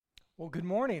Well, good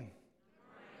morning.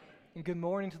 And good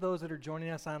morning to those that are joining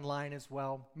us online as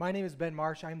well. My name is Ben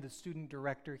Marsh. I'm the student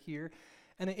director here,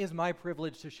 and it is my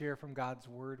privilege to share from God's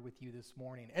Word with you this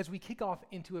morning as we kick off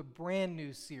into a brand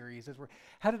new series, as we're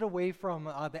headed away from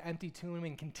the empty tomb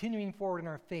and continuing forward in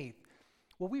our faith.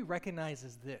 What we recognize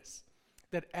is this,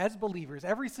 that as believers,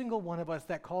 every single one of us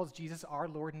that calls Jesus our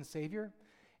Lord and Savior,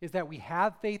 is that we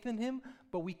have faith in Him,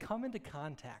 but we come into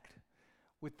contact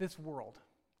with this world,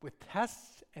 with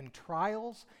tests and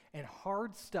trials and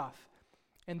hard stuff.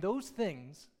 And those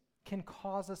things can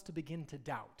cause us to begin to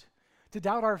doubt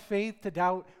our faith, to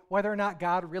doubt whether or not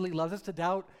God really loves us, to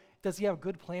doubt, does He have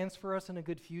good plans for us and a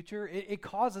good future? It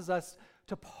causes us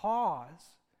to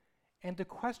pause and to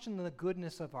question the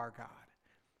goodness of our God.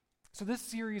 So this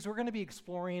series, we're going to be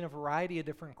exploring a variety of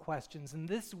different questions. And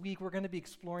this week, we're going to be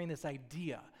exploring this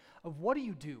idea of what do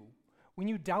you do when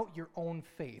you doubt your own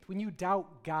faith, when you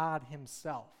doubt God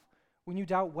Himself, when you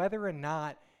doubt whether or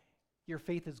not your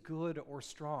faith is good or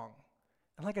strong.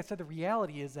 And like I said, the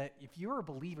reality is that if you're a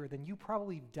believer, then you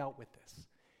probably dealt with this.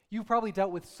 You've probably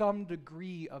dealt with some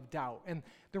degree of doubt. And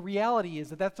the reality is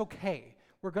that that's okay.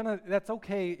 That's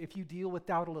okay if you deal with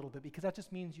doubt a little bit, because that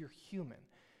just means you're human.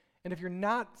 And if you're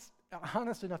not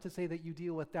honest enough to say that you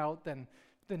deal with doubt, then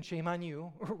shame on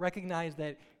you. Recognize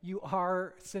that you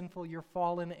are sinful, you're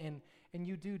fallen, and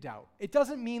you do doubt. It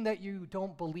doesn't mean that you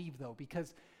don't believe, though,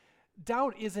 because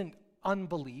doubt isn't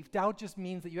unbelief. Doubt just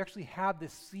means that you actually have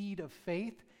this seed of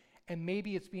faith, and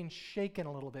maybe it's being shaken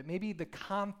a little bit. Maybe the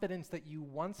confidence that you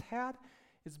once had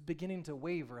is beginning to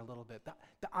waver a little bit.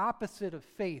 The opposite of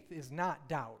faith is not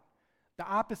doubt. The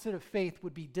opposite of faith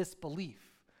would be disbelief,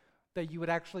 that you would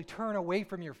actually turn away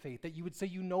from your faith, that you would say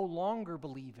you no longer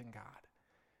believe in God.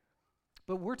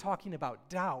 But we're talking about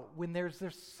doubt when there's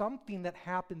something that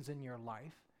happens in your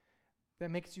life that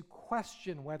makes you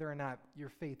question whether or not your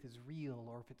faith is real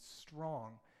or if it's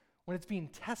strong. When it's being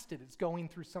tested, it's going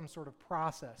through some sort of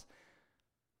process.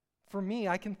 For me,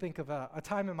 I can think of a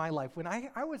time in my life when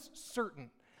I was certain.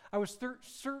 I was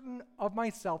certain of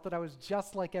myself that I was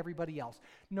just like everybody else,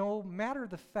 no matter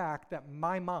the fact that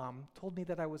my mom told me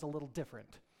that I was a little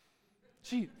different.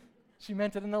 She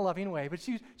meant it in a loving way, but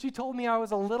she told me I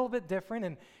was a little bit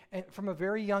different and from a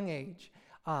very young age.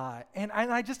 And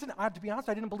I just didn't, to be honest,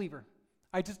 I didn't believe her.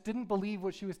 I just didn't believe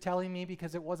what she was telling me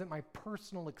because it wasn't my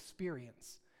personal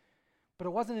experience. But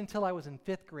it wasn't until I was in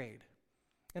 5th grade.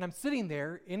 And I'm sitting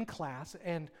there in class,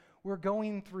 and we're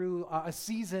going through a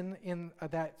season in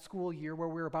that school year where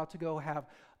we're about to go have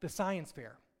the science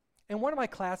fair. And one of my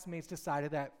classmates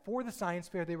decided that for the science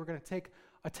fair, they were going to take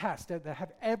a test, that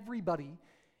have everybody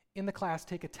in the class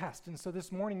take a test. And so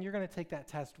this morning, you're going to take that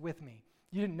test with me.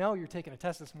 You didn't know you were taking a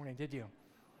test this morning, did you?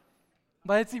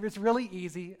 But it's really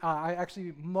easy.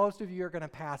 Actually, most of you are going to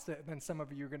pass it, and then some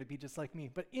of you are going to be just like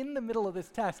me. But in the middle of this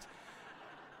test,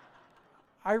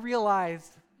 I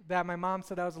realized that my mom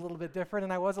said I was a little bit different,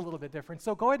 and I was a little bit different.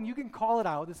 So go ahead and you can call it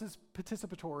out. This is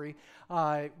participatory.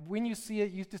 When you see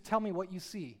it, you just tell me what you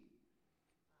see.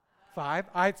 5.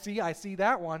 I see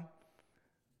that one.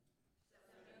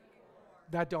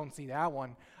 That don't see that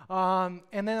one.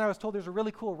 And then I was told there's a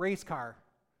really cool race car.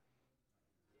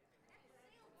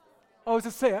 Oh, it's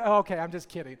a sail. Oh, okay, I'm just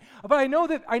kidding. But I know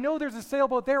there's a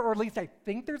sailboat there, or at least I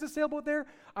think there's a sailboat there.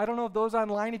 I don't know if those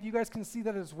online, if you guys can see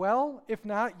that as well. If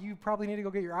not, you probably need to go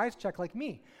get your eyes checked like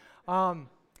me.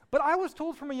 But I was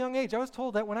told from a young age, I was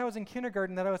told that when I was in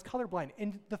kindergarten that I was colorblind.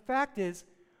 And the fact is,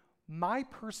 my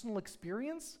personal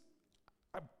experience,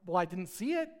 I didn't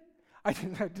see it. I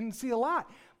didn't see a lot.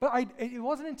 But it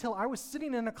wasn't until I was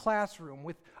sitting in a classroom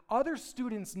with other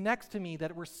students next to me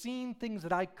that were seeing things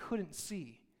that I couldn't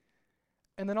see.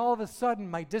 And then all of a sudden,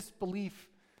 my disbelief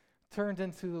turned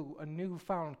into a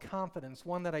newfound confidence,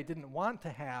 one that I didn't want to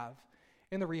have,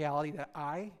 in the reality that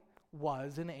I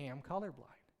was and am colorblind.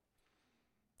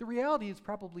 The reality is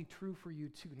probably true for you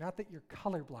too. Not that you're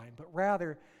colorblind, but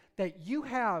rather that you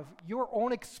have your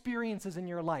own experiences in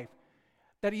your life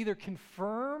that either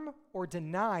confirm or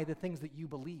deny the things that you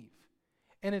believe.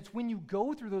 And it's when you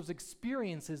go through those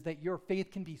experiences that your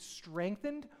faith can be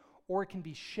strengthened or it can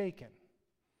be shaken.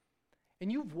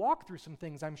 And you've walked through some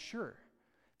things, I'm sure.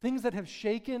 Things that have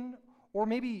shaken, or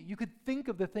maybe you could think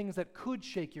of the things that could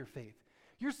shake your faith.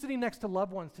 You're sitting next to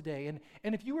loved ones today, and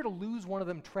if you were to lose one of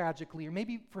them tragically, or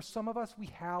maybe for some of us, we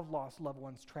have lost loved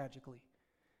ones tragically,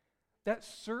 that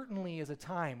certainly is a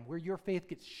time where your faith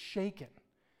gets shaken.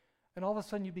 And all of a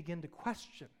sudden you begin to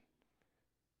question.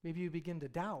 Maybe you begin to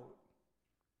doubt.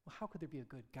 Well, how could there be a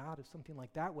good God if something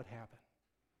like that would happen?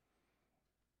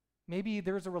 Maybe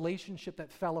there's a relationship that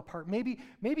fell apart. Maybe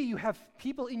you have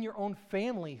people in your own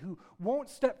family who won't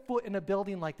step foot in a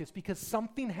building like this because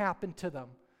something happened to them,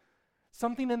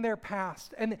 something in their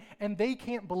past, and they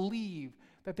can't believe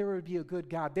that there would be a good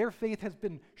God. Their faith has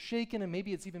been shaken, and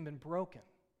maybe it's even been broken.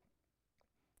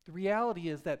 The reality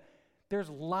is that there's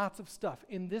lots of stuff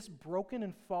in this broken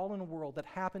and fallen world that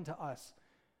happen to us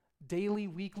daily,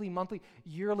 weekly, monthly,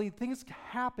 yearly. Things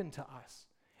happen to us.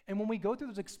 And when we go through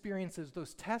those experiences,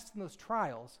 those tests and those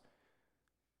trials,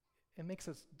 it makes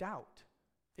us doubt.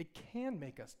 It can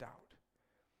make us doubt.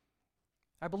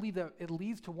 I believe that it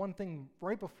leads to one thing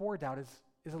right before doubt is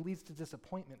it leads to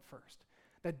disappointment first.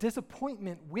 That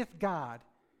disappointment with God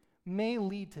may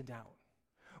lead to doubt.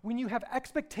 When you have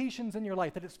expectations in your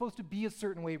life that it's supposed to be a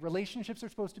certain way, relationships are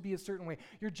supposed to be a certain way,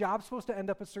 your job's supposed to end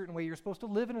up a certain way, you're supposed to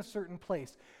live in a certain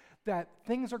place, that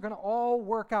things are going to all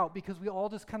work out because we all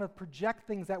just kind of project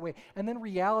things that way, and then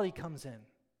reality comes in.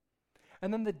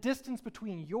 And then the distance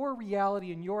between your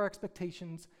reality and your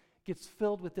expectations gets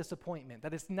filled with disappointment,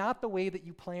 that it's not the way that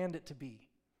you planned it to be.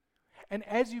 And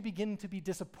as you begin to be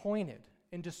disappointed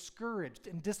and discouraged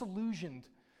and disillusioned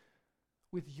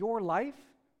with your life,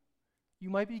 you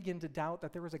might begin to doubt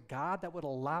that there is a God that would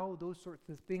allow those sorts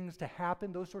of things to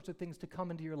happen, those sorts of things to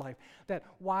come into your life. That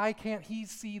why can't he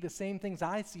see the same things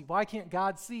I see? Why can't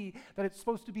God see that it's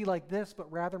supposed to be like this,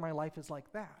 but rather my life is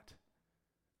like that?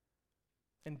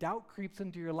 And doubt creeps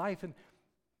into your life. And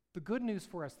the good news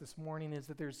for us this morning is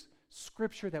that there's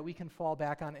scripture that we can fall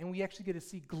back on, and we actually get to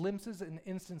see glimpses and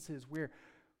instances where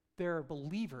there are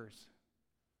believers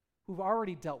who've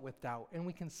already dealt with doubt, and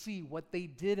we can see what they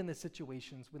did in the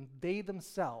situations when they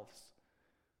themselves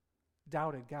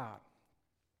doubted God.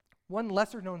 One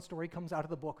lesser-known story comes out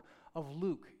of the book of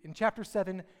Luke. In chapter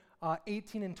 7,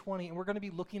 18 and 20, and we're going to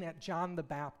be looking at John the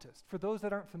Baptist. For those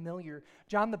that aren't familiar,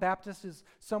 John the Baptist is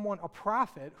a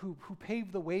prophet who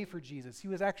paved the way for Jesus. He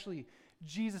was actually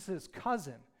Jesus'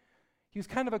 cousin. He was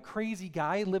kind of a crazy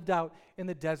guy. He lived out in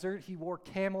the desert. He wore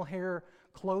camel hair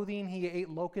clothing. He ate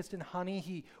locust and honey.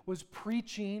 He was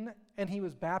preaching, and he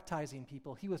was baptizing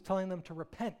people. He was telling them to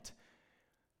repent,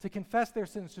 to confess their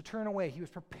sins, to turn away. He was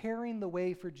preparing the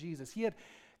way for Jesus. He had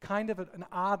kind of an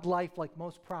odd life like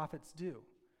most prophets do.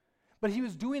 But he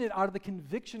was doing it out of the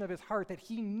conviction of his heart that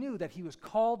he knew that he was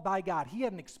called by God. He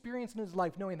had an experience in his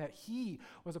life knowing that he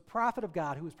was a prophet of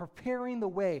God who was preparing the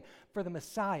way for the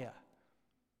Messiah.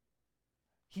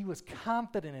 He was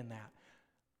confident in that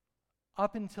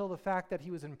up until the fact that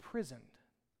he was imprisoned.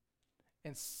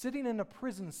 And sitting in a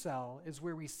prison cell is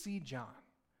where we see John.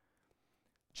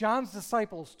 John's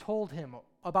disciples told him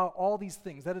about all these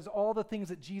things. That is all the things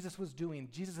that Jesus was doing.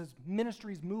 Jesus'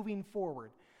 ministry is moving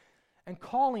forward. And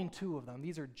calling two of them,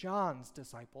 these are John's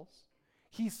disciples,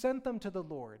 he sent them to the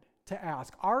Lord to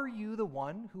ask, "Are you the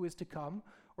one who is to come,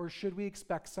 or should we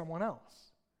expect someone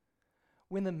else?"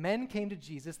 When the men came to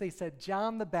Jesus, they said,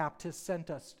 "John the Baptist sent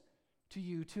us to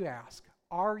you to ask,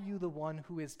 are you the one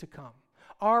who is to come?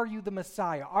 Are you the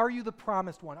Messiah? Are you the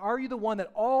promised one? Are you the one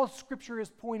that all Scripture is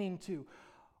pointing to?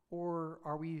 Or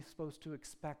are we supposed to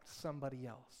expect somebody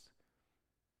else?"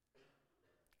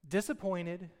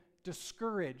 Disappointed,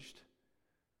 discouraged,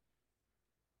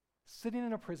 sitting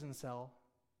in a prison cell,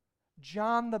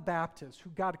 John the Baptist, who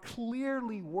God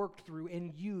clearly worked through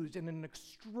and used in an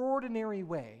extraordinary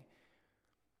way,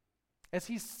 as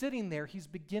he's sitting there, he's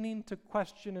beginning to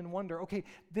question and wonder, okay,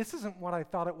 this isn't what I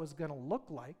thought it was going to look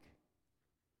like.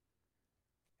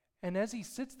 And as he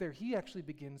sits there, he actually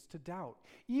begins to doubt.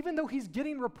 Even though he's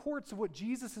getting reports of what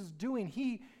Jesus is doing,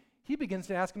 he begins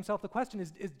to ask himself the question,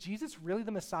 is Jesus really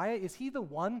the Messiah? Is he the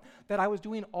one that I was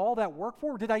doing all that work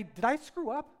for? Did I screw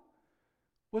up?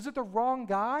 Was it the wrong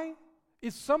guy?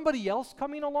 Is somebody else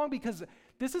coming along? Because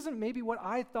this isn't maybe what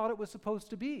I thought it was supposed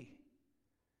to be.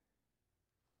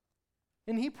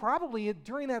 And he probably,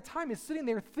 during that time, is sitting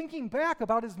there thinking back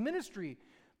about his ministry,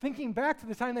 thinking back to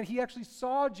the time that he actually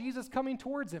saw Jesus coming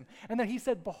towards him, and that he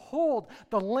said, "Behold,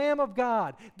 the Lamb of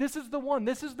God. This is the one,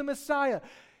 this is the Messiah,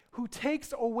 who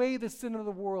takes away the sin of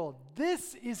the world.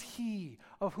 This is he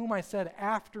of whom I said,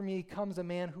 after me comes a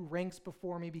man who ranks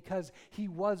before me because he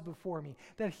was before me."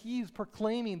 That he's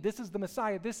proclaiming, this is the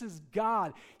Messiah, this is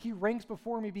God. He ranks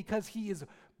before me because he is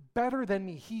better than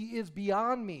me. He is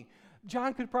beyond me.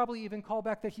 John could probably even call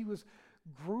back that he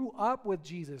grew up with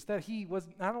Jesus, that he was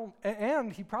not only,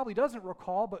 and he probably doesn't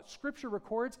recall, but Scripture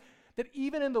records that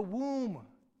even in the womb,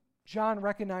 John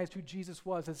recognized who Jesus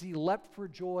was as he leapt for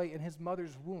joy in his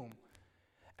mother's womb.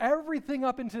 Everything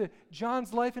up into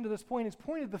John's life into this point is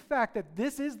pointed to the fact that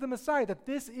this is the Messiah, that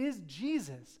this is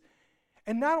Jesus.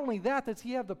 And not only that, does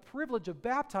he have the privilege of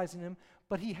baptizing him,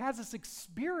 but he has this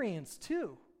experience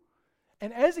too.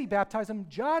 And as he baptized him,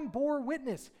 John bore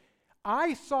witness.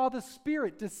 I saw the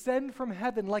Spirit descend from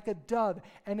heaven like a dove,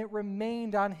 and it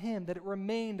remained on him, that it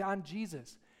remained on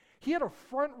Jesus. He had a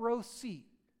front row seat,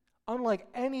 unlike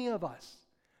any of us,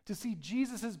 to see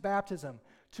Jesus' baptism,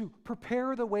 to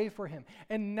prepare the way for him.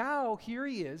 And now here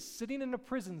he is, sitting in a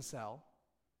prison cell,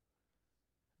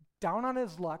 down on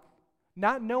his luck,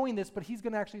 not knowing this, but he's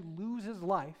going to actually lose his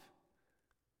life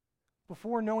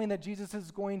before knowing that Jesus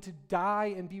is going to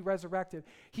die and be resurrected.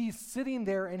 He's sitting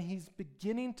there and he's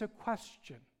beginning to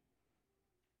question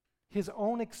his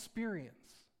own experience.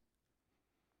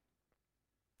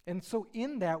 And so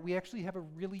in that, we actually have a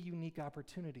really unique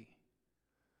opportunity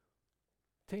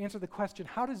to answer the question,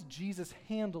 how does Jesus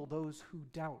handle those who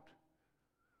doubt?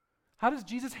 How does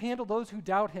Jesus handle those who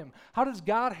doubt him? How does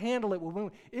God handle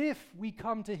it if we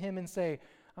come to him and say,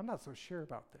 I'm not so sure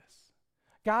about this.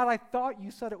 God, I thought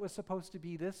you said it was supposed to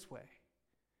be this way.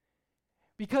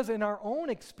 Because in our own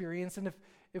experience, and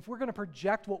if we're going to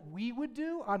project what we would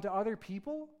do onto other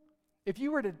people, if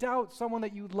you were to doubt someone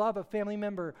that you love, a family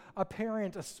member, a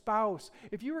parent, a spouse,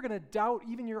 if you were going to doubt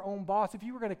even your own boss, if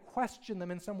you were going to question them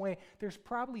in some way, there's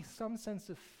probably some sense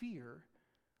of fear.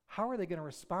 How are they going to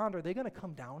respond? Are they going to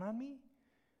come down on me?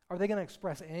 Are they going to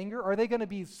express anger? Are they going to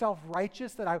be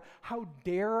self-righteous that how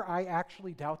dare I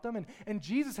actually doubt them? And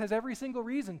Jesus has every single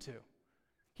reason to.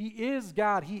 He is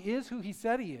God. He is who he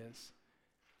said he is.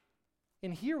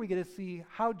 And here we get to see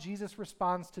how Jesus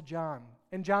responds to John,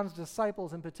 and John's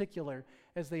disciples in particular,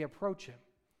 as they approach him.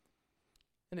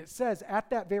 And it says, at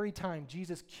that very time,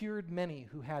 Jesus cured many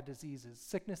who had diseases,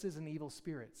 sicknesses, and evil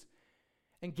spirits,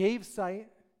 and gave sight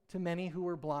to many who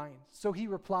were blind. So he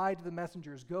replied to the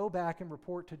messengers, go back and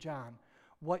report to John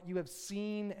what you have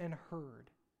seen and heard.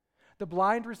 The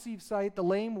blind receive sight, the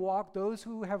lame walk, those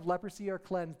who have leprosy are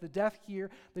cleansed, the deaf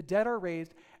hear, the dead are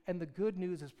raised, and the good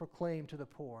news is proclaimed to the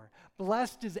poor.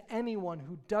 Blessed is anyone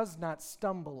who does not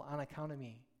stumble on account of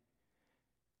me.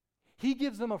 He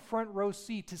gives them a front row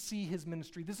seat to see his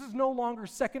ministry. This is no longer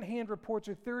second-hand reports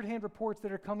or third-hand reports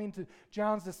that are coming to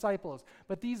John's disciples,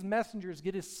 but these messengers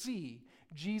get to see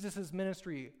Jesus'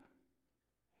 ministry.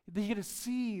 They get to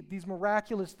see these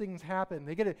miraculous things happen.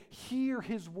 They get to hear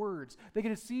his words. They get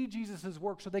to see Jesus'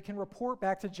 work so they can report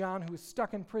back to John, who was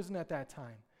stuck in prison at that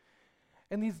time.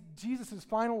 And these Jesus'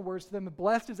 final words to them,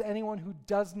 blessed is anyone who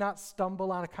does not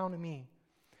stumble on account of me.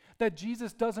 That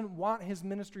Jesus doesn't want his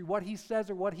ministry, what he says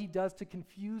or what he does, to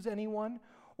confuse anyone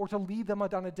or to lead them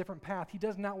on a different path. He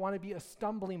does not want to be a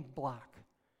stumbling block.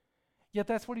 Yet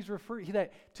that's what he's referring to,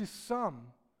 that to some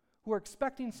who are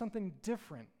expecting something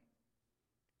different,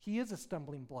 he is a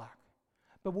stumbling block.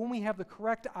 But when we have the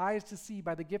correct eyes to see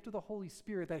by the gift of the Holy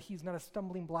Spirit that he's not a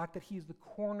stumbling block, that he's the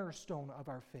cornerstone of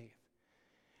our faith.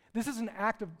 This is an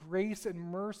act of grace and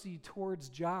mercy towards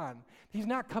John. He's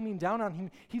not coming down on him.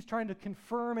 He's trying to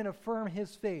confirm and affirm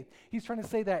his faith. He's trying to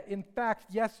say that, in fact,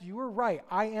 yes, you are right.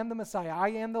 I am the Messiah. I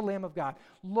am the Lamb of God.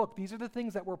 Look, these are the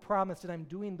things that were promised, and I'm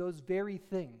doing those very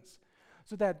things.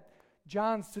 So that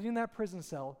John's sitting in that prison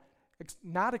cell,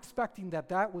 not expecting that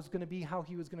that was going to be how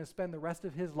he was going to spend the rest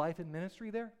of his life in ministry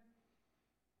there,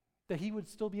 that he would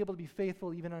still be able to be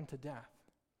faithful even unto death.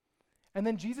 And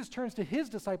then Jesus turns to his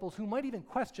disciples who might even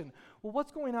question, well,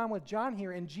 what's going on with John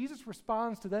here? And Jesus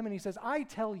responds to them and he says, I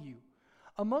tell you,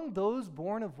 among those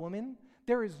born of women,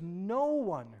 there is no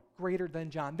one greater than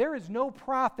John. There is no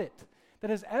prophet that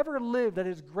has ever lived that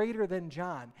is greater than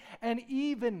John. And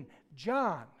even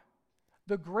John,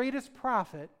 the greatest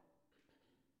prophet,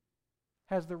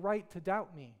 has the right to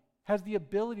doubt me, has the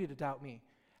ability to doubt me,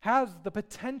 has the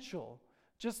potential,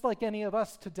 just like any of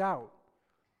us, to doubt.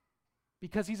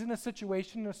 Because he's in a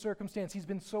situation, a circumstance, he's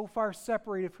been so far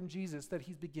separated from Jesus that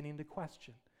he's beginning to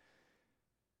question.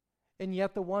 And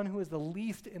yet the one who is the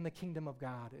least in the kingdom of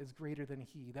God is greater than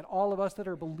he. That all of us that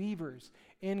are believers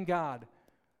in God,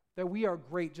 that we are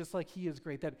great just like he is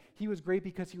great. That he was great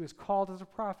because he was called as a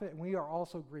prophet, and we are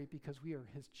also great because we are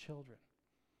his children.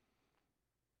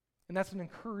 And that's an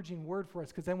encouraging word for us,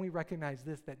 because then we recognize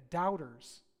this, that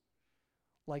doubters,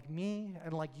 like me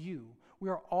and like you, we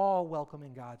are all welcome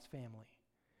in God's family.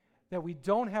 That we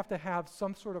don't have to have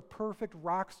some sort of perfect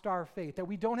rock star faith. That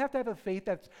we don't have to have a faith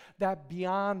that's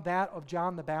beyond that of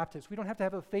John the Baptist. We don't have to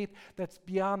have a faith that's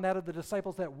beyond that of the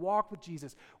disciples that walked with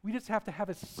Jesus. We just have to have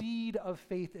a seed of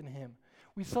faith in him.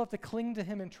 We still have to cling to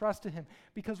him and trust in him,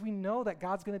 because we know that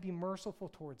God's going to be merciful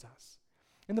towards us.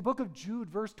 In the book of Jude,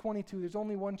 verse 22, there's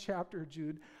only one chapter of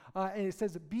Jude, and it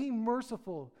says, be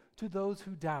merciful to those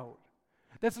who doubt.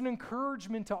 That's an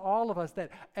encouragement to all of us,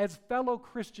 that as fellow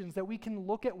Christians, that we can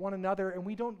look at one another and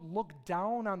we don't look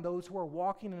down on those who are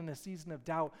walking in a season of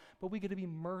doubt, but we get to be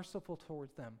merciful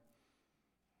towards them.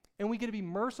 And we get to be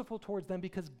merciful towards them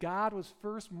because God was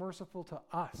first merciful to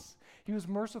us. He was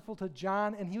merciful to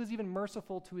John, and he was even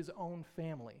merciful to his own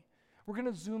family. We're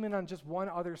going to zoom in on just one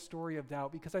other story of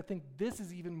doubt because I think this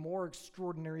is even more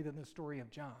extraordinary than the story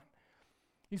of John.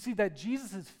 You see that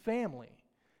Jesus' family,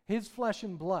 his flesh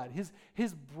and blood,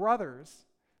 his brothers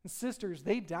and sisters,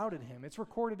 they doubted him. It's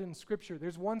recorded in Scripture.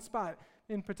 There's one spot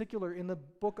in particular in the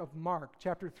book of Mark,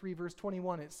 chapter 3, verse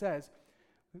 21. It says,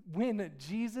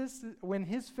 when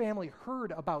his family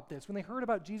heard about this, when they heard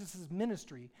about Jesus'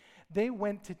 ministry, they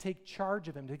went to take charge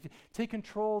of him, to take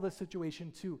control of the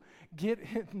situation, to get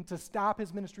him to stop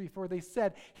his ministry, for they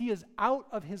said, he is out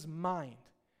of his mind.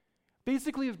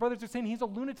 Basically, his brothers are saying he's a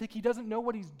lunatic. He doesn't know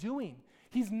what he's doing.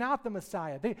 He's not the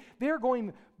Messiah. They're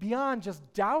going beyond just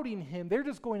doubting him. They're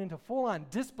just going into full-on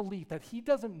disbelief that he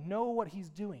doesn't know what he's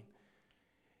doing.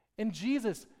 And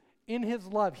Jesus, in his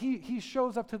love, he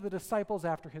shows up to the disciples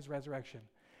after his resurrection.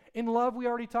 In love, we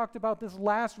already talked about this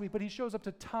last week, but he shows up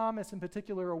to Thomas in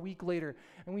particular a week later,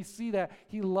 and we see that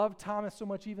he loved Thomas so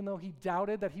much even though he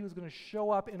doubted that he was going to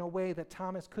show up in a way that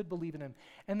Thomas could believe in him.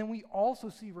 And then we also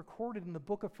see recorded in the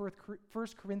book of 1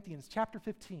 Corinthians, chapter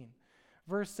 15,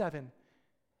 verse 7,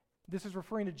 this is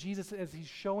referring to Jesus as he's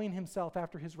showing himself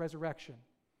after his resurrection.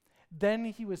 Then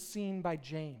he was seen by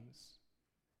James.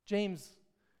 James,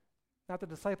 not the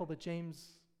disciple, but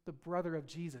James, the brother of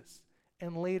Jesus,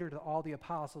 and later to all the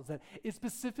apostles, that it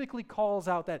specifically calls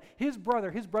out that his brother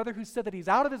who said that he's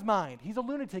out of his mind, he's a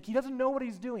lunatic, he doesn't know what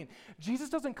he's doing. Jesus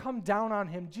doesn't come down on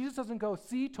him. Jesus doesn't go,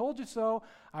 see, told you so,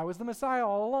 I was the Messiah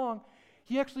all along.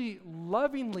 He actually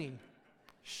lovingly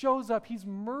shows up. He's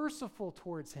merciful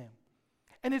towards him.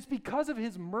 And it's because of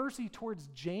his mercy towards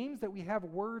James that we have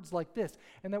words like this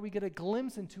and that we get a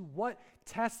glimpse into what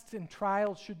tests and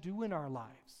trials should do in our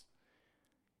lives.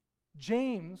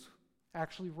 James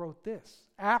actually wrote this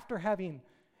after having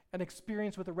an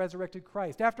experience with the resurrected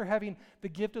Christ, after having the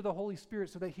gift of the Holy Spirit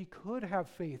so that he could have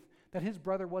faith that his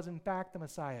brother was in fact the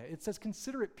Messiah. It says,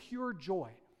 consider it pure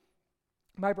joy,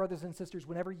 my brothers and sisters,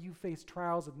 whenever you face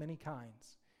trials of many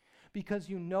kinds, because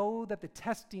you know that the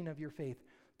testing of your faith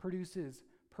produces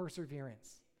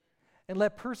perseverance. And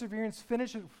let perseverance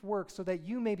finish its work so that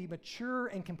you may be mature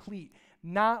and complete,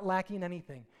 not lacking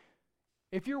anything.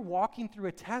 If you're walking through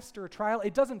a test or a trial,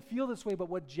 it doesn't feel this way, but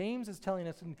what James is telling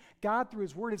us, and God through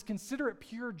his word, is consider it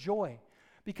pure joy.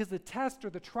 Because the test or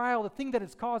the trial, the thing that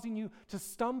is causing you to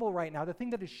stumble right now, the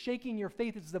thing that is shaking your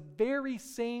faith, is the very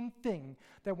same thing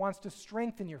that wants to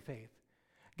strengthen your faith.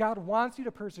 God wants you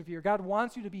to persevere. God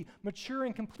wants you to be mature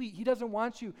and complete. He doesn't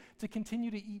want you to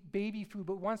continue to eat baby food,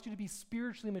 but wants you to be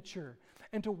spiritually mature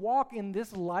and to walk in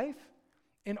this life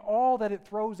in all that it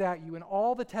throws at you and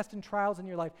all the tests and trials in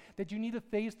your life, that you need to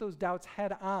face those doubts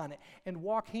head on and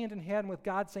walk hand in hand with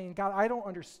God, saying, God, I don't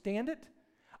understand it.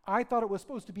 I thought it was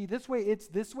supposed to be this way. It's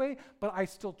this way, but I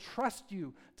still trust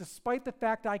you despite the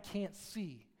fact I can't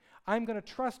see. I'm going to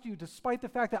trust you despite the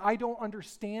fact that I don't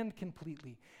understand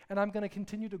completely. And I'm going to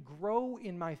continue to grow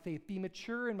in my faith, be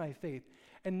mature in my faith,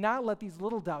 and not let these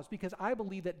little doubts, because I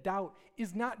believe that doubt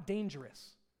is not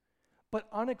dangerous, but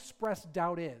unexpressed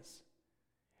doubt is.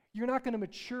 You're not going to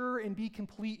mature and be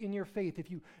complete in your faith if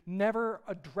you never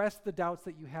address the doubts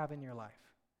that you have in your life.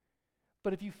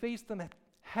 But if you face them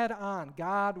head on,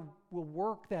 God will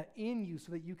work that in you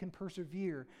so that you can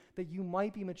persevere, that you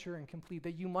might be mature and complete,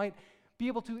 that you might be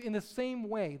able to, in the same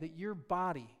way that your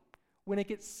body, when it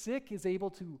gets sick, is able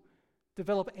to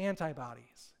develop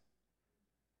antibodies.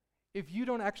 If you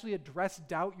don't actually address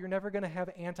doubt, you're never going to have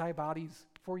antibodies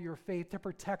for your faith to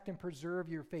protect and preserve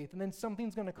your faith. And then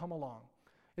something's going to come along.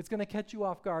 It's going to catch you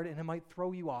off guard, and it might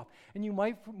throw you off. And you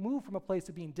might move from a place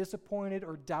of being disappointed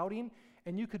or doubting,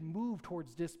 and you could move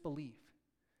towards disbelief.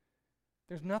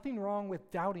 There's nothing wrong with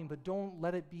doubting, but don't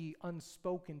let it be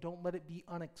unspoken. Don't let it be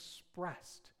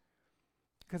unexpressed.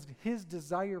 Because his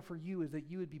desire for you is that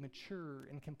you would be mature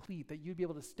and complete, that you'd be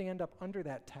able to stand up under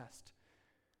that test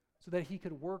so that he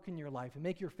could work in your life and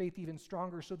make your faith even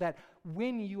stronger, so that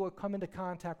when you will come into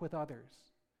contact with others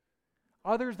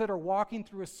that are walking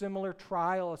through a similar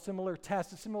trial, a similar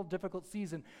test, a similar difficult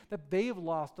season, that they've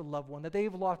lost a loved one, that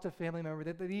they've lost a family member,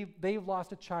 that they've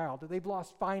lost a child, that they've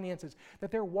lost finances, that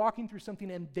they're walking through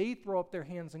something and they throw up their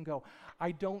hands and go,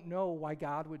 I don't know why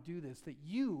God would do this, that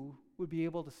you would be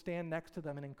able to stand next to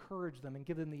them and encourage them and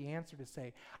give them the answer to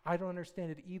say, I don't understand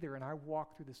it either, and I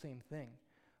walk through the same thing,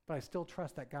 but I still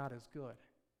trust that God is good.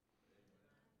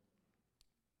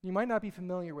 You might not be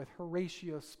familiar with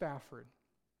Horatio Spafford.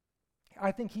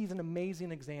 I think he's an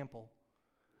amazing example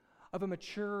of a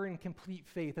mature and complete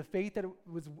faith, a faith that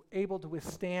was able to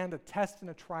withstand a test and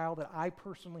a trial that I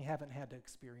personally haven't had to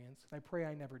experience, and I pray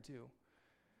I never do.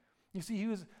 You see, he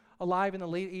was alive in the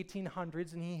late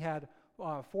 1800s, and he had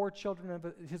 4 children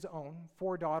of his own,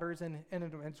 4 daughters and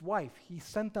his wife. He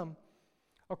sent them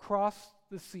across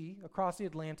the sea, across the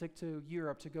Atlantic to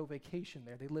Europe to go vacation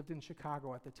there. They lived in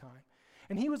Chicago at the time.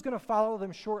 And he was going to follow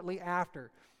them shortly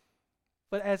after.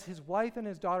 But as his wife and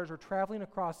his daughters were traveling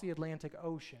across the Atlantic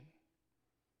Ocean,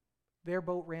 their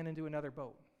boat ran into another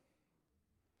boat.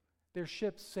 Their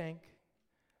ship sank,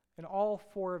 and all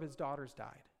 4 of his daughters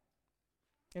died.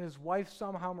 And his wife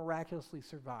somehow miraculously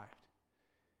survived.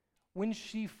 When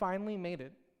she finally made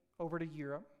it over to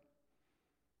Europe,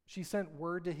 she sent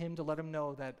word to him to let him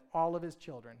know that all of his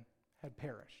children had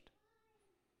perished.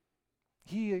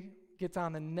 He gets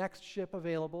on the next ship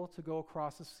available to go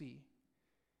across the sea.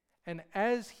 And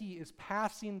as he is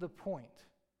passing the point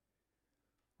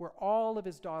where all of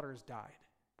his daughters died,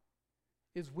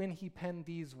 is when he penned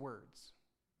these words: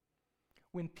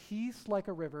 "When peace like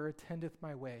a river attendeth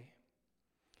my way,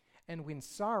 and when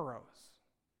sorrows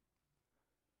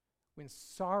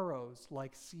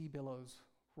like sea billows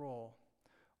roll,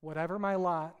 whatever my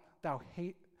lot, thou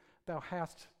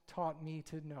hast taught me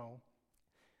to know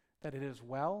that it is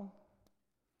well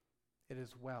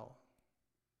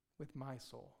with my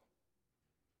soul."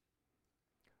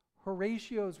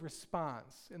 Horatio's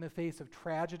response in the face of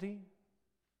tragedy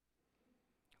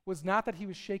was not that he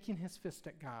was shaking his fist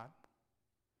at God,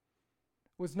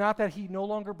 was not that he no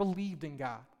longer believed in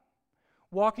God.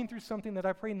 Walking through something that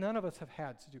I pray none of us have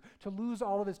had to do, to lose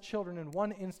all of his children in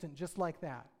one instant just like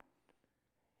that,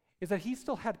 is that he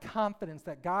still had confidence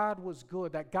that God was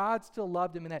good, that God still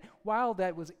loved him, and that while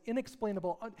that was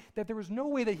inexplainable, that there was no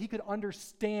way that he could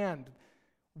understand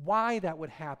why that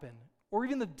would happen, or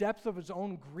even the depths of his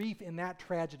own grief in that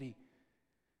tragedy,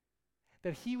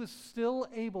 that he was still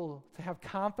able to have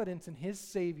confidence in his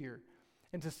Savior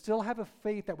and to still have a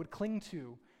faith that would cling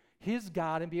to his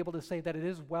God and be able to say that it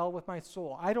is well with my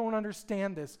soul. I don't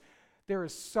understand this. There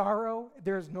is sorrow.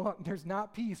 There's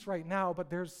not peace right now, but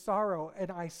there's sorrow,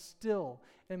 and I still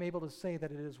am able to say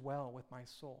that it is well with my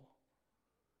soul.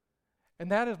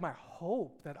 And that is my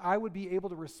hope, that I would be able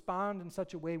to respond in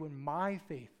such a way when my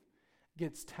faith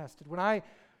gets tested, when I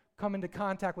come into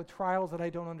contact with trials that I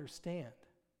don't understand.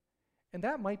 And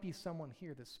that might be someone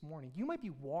here this morning. You might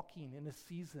be walking in a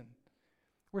season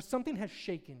where something has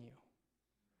shaken you.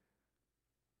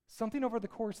 Something over the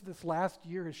course of this last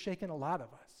year has shaken a lot of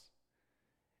us.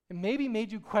 And maybe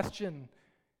made you question,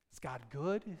 is God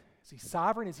good? Is he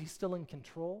sovereign? Is he still in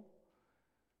control?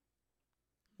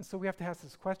 And so we have to ask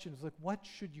this question, like, what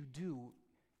should you do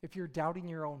if you're doubting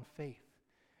your own faith?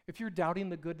 If you're doubting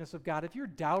the goodness of God, if you're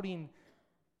doubting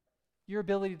your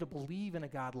ability to believe in a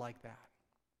God like that?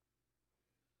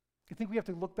 I think we have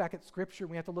to look back at Scripture,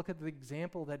 and we have to look at the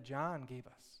example that John gave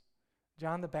us.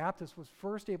 John the Baptist was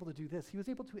first able to do this. He was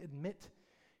able to admit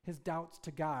his doubts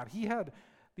to God. He had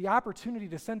the opportunity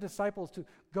to send disciples to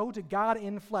go to God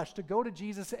in flesh, to go to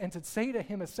Jesus and to say to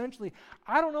him essentially,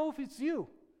 I don't know if it's you.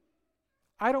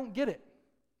 I don't get it.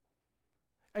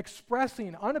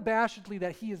 Expressing unabashedly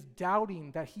that he is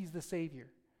doubting that he's the Savior.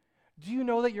 Do you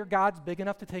know that your God's big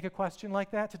enough to take a question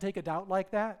like that, to take a doubt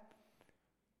like that?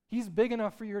 He's big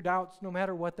enough for your doubts no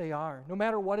matter what they are, no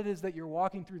matter what it is that you're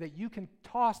walking through, that you can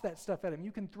toss that stuff at him,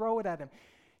 you can throw it at him.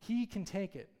 He can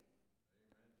take it.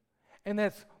 And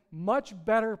that's much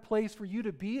better place for you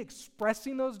to be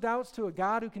expressing those doubts to a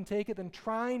God who can take it than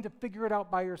trying to figure it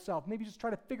out by yourself. Maybe just try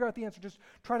to figure out the answer, just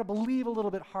try to believe a little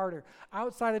bit harder.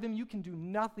 Outside of him, you can do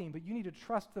nothing, but you need to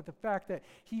trust that the fact that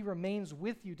he remains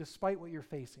with you despite what you're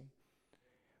facing.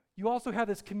 You also have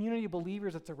this community of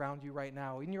believers that's around you right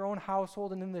now, in your own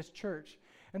household and in this church,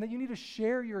 and that you need to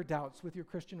share your doubts with your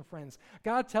Christian friends.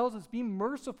 God tells us, be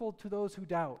merciful to those who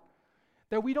doubt.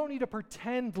 That we don't need to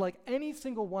pretend like any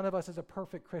single one of us is a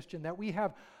perfect Christian, that we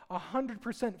have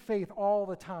 100% faith all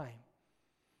the time.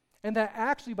 And that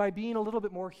actually by being a little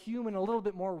bit more human, a little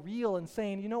bit more real and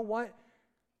saying, you know what?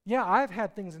 Yeah, I've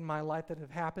had things in my life that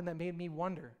have happened that made me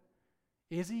wonder,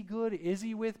 is he good? Is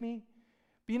he with me?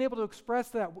 Being able to express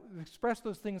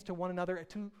those things to one another,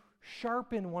 to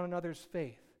sharpen one another's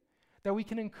faith. That we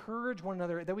can encourage one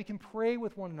another, that we can pray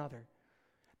with one another.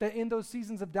 That in those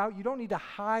seasons of doubt, you don't need to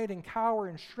hide and cower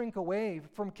and shrink away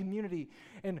from community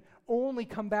and only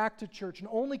come back to church and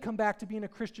only come back to being a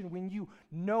Christian when you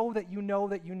know that you know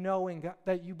that you know and God,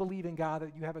 that you believe in God,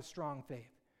 that you have a strong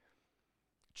faith.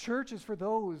 Church is for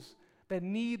those that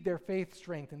need their faith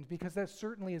strengthened, because that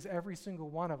certainly is every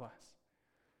single one of us.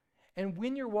 And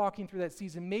when you're walking through that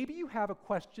season, maybe you have a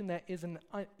question that is an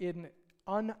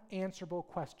unanswerable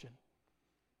question.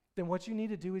 Then what you need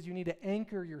to do is you need to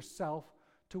anchor yourself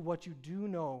to what you do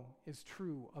know is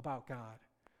true about God.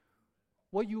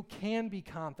 What you can be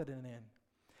confident in.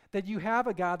 That you have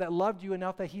a God that loved you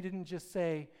enough that he didn't just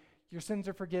say, your sins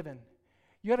are forgiven.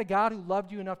 You had a God who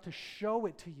loved you enough to show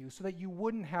it to you so that you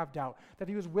wouldn't have doubt, that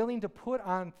he was willing to put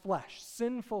on flesh,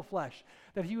 sinful flesh,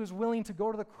 that he was willing to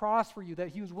go to the cross for you, that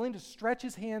he was willing to stretch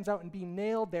his hands out and be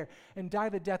nailed there and die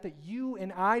the death that you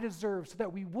and I deserve so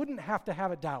that we wouldn't have to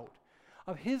have a doubt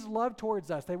of his love towards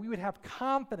us, that we would have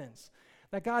confidence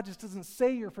that God just doesn't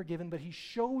say you're forgiven, but he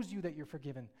shows you that you're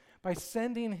forgiven by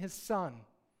sending his son.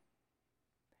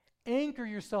 Anchor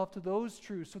yourself to those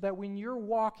truths so that when you're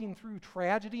walking through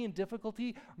tragedy and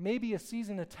difficulty, maybe a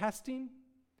season of testing,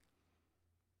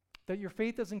 that your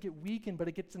faith doesn't get weakened, but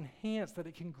it gets enhanced, that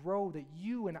it can grow, that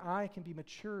you and I can be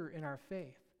mature in our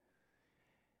faith.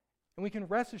 And we can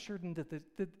rest assured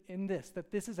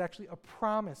that this is actually a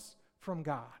promise from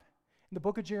God. In the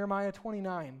book of Jeremiah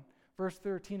 29, verse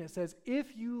 13, it says,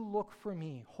 if you look for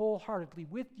me wholeheartedly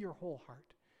with your whole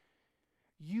heart,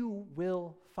 you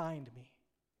will find me.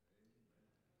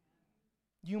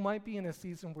 You might be in a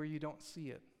season where you don't see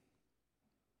it.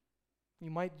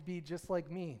 You might be just like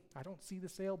me. I don't see the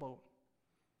sailboat.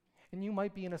 And you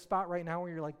might be in a spot right now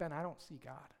where you're like, Ben, I don't see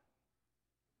God.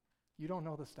 You don't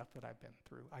know the stuff that I've been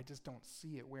through. I just don't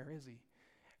see it. Where is he?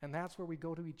 And that's where we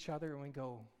go to each other and we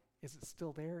go, is it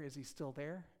still there? Is he still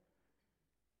there?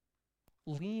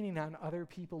 Leaning on other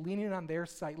people, leaning on their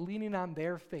sight, leaning on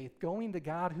their faith, going to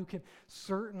God who can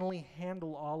certainly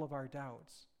handle all of our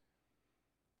doubts.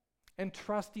 And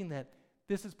trusting that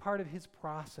this is part of his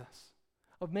process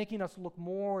of making us look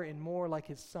more and more like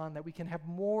his son, that we can have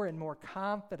more and more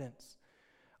confidence,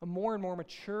 a more and more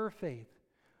mature faith,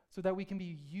 so that we can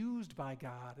be used by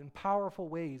God in powerful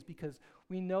ways, because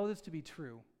we know this to be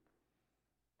true,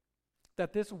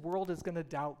 that this world is going to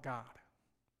doubt God.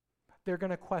 They're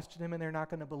going to question him and they're not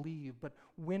going to believe. But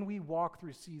when we walk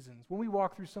through seasons, when we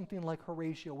walk through something like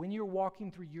Horatio, when you're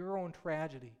walking through your own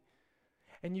tragedy,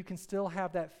 and you can still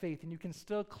have that faith, and you can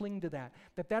still cling to that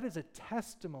is a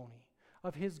testimony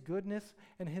of his goodness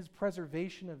and his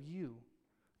preservation of you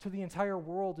to the entire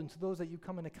world and to those that you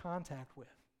come into contact with.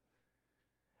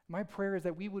 My prayer is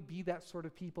that we would be that sort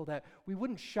of people, that we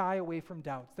wouldn't shy away from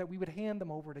doubts, that we would hand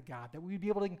them over to God, that we would be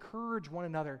able to encourage one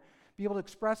another, be able to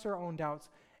express our own doubts,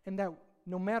 and that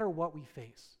no matter what we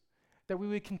face, that we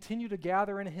would continue to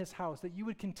gather in his house, that you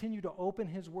would continue to open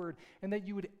his word, and that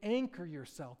you would anchor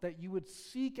yourself, that you would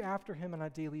seek after him on a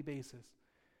daily basis.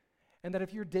 And that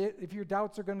if your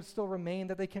doubts are going to still remain,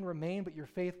 that they can remain, but your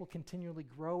faith will continually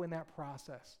grow in that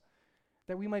process.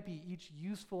 That we might be each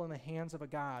useful in the hands of a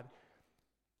God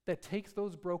that takes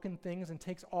those broken things and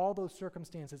takes all those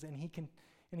circumstances, and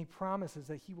he promises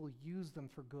that he will use them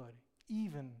for good,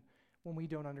 even when we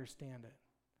don't understand it.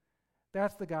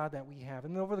 That's the God that we have.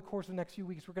 And over the course of the next few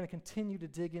weeks, we're going to continue to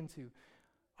dig into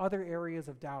other areas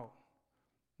of doubt.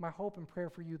 My hope and prayer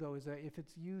for you, though, is that if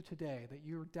it's you today, that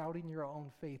you're doubting your own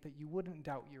faith, that you wouldn't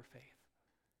doubt your faith.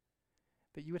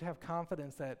 That you would have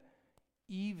confidence that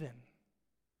even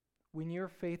when your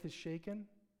faith is shaken,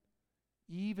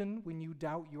 even when you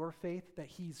doubt your faith, that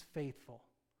he's faithful.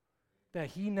 That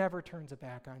he never turns it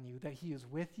back on you. That he is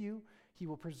with you. He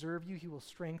will preserve you. He will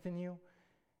strengthen you.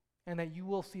 And that you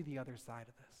will see the other side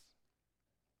of this.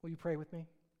 Will you pray with me?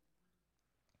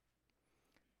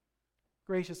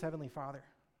 Gracious Heavenly Father,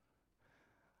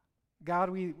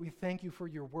 God, we thank you for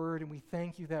your word, and we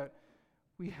thank you that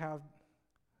we have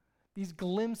these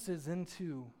glimpses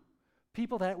into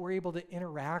people that were able to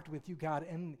interact with you, God,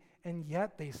 and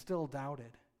yet they still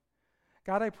doubted.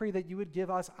 God, I pray that you would give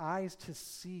us eyes to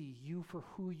see you for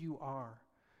who you are.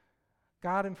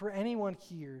 God, and for anyone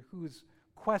here who's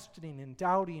questioning and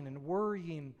doubting and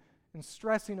worrying and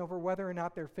stressing over whether or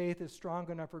not their faith is strong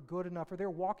enough or good enough, or they're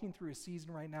walking through a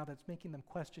season right now that's making them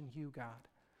question you, God.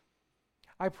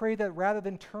 I pray that rather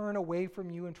than turn away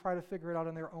from you and try to figure it out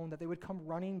on their own, that they would come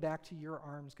running back to your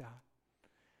arms, God.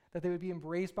 That they would be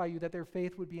embraced by you, that their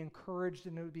faith would be encouraged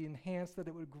and it would be enhanced, that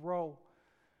it would grow,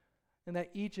 and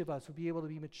that each of us would be able to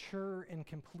be mature and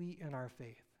complete in our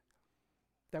faith.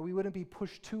 That we wouldn't be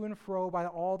pushed to and fro by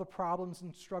all the problems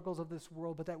and struggles of this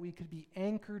world, but that we could be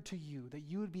anchored to you, that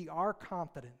you would be our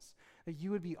confidence, that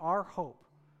you would be our hope,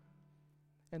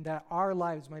 and that our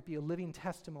lives might be a living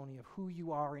testimony of who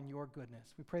you are and your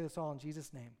goodness. We pray this all in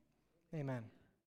Jesus' name. Amen.